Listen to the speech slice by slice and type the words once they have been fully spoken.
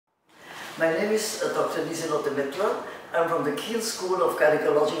My name is Dr. Liselotte Mettler. I'm from the Kiel School of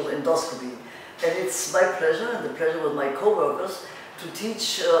Gynecological Endoscopy. And it's my pleasure, and the pleasure with my co-workers, to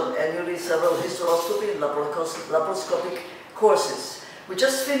teach annually several hysteroscopy and laparoscopic courses. We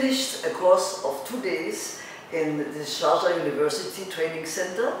just finished a course of 2 days in the Sharjah University Training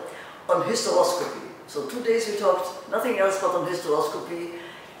Center on hysteroscopy. So 2 days we talked nothing else but on hysteroscopy,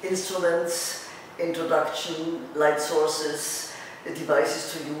 instruments, introduction, light sources,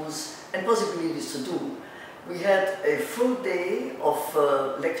 devices to use, and possibilities to do. We had a full day of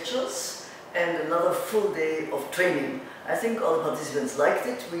lectures and another full day of training. I think all the participants liked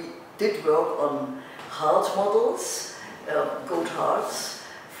it. We did work on heart models, goat hearts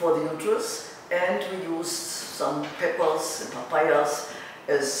for the uterus, and we used some peppers and papayas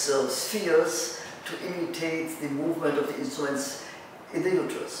as spheres to imitate the movement of the instruments in the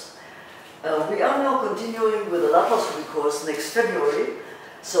uterus. We are now continuing with a laparoscopy course next February.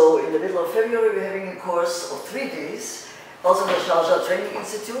 So in the middle of February we're having a course of 3 days, also in the Sharjah Training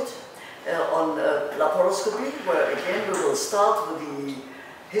Institute, on laparoscopy, where again we will start with the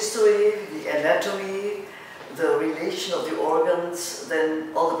history, the anatomy, the relation of the organs,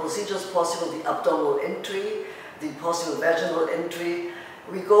 then all the procedures possible, the abdominal entry, the possible vaginal entry.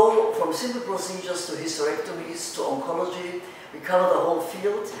 We go from simple procedures to hysterectomies to oncology. We cover the whole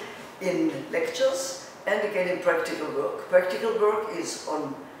field in lectures and again in practical work. Practical work is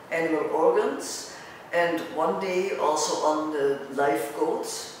on animal organs and 1 day also on the live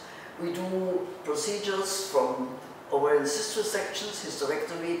goats. We do procedures from ovarian cyst resections,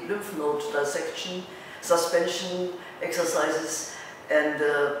 hysterectomy, lymph node dissection, suspension exercises, and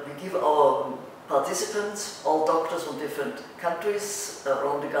we give our participants, all doctors from different countries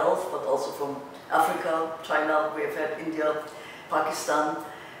around the Gulf, but also from Africa, China, we have had India, Pakistan,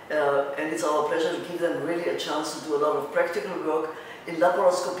 and it's our pleasure to give them really a chance to do a lot of practical work. In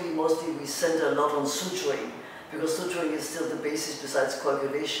laparoscopy, mostly we center a lot on suturing, because suturing is still the basis besides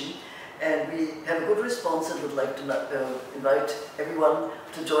coagulation. And we have a good response and would like to invite everyone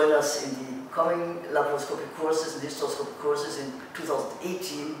to join us in the coming laparoscopic courses and hysteroscopic courses in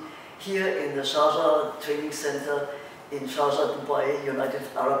 2018 here in the Sharjah Training Center in Sharjah, Dubai, United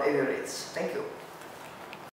Arab Emirates. Thank you.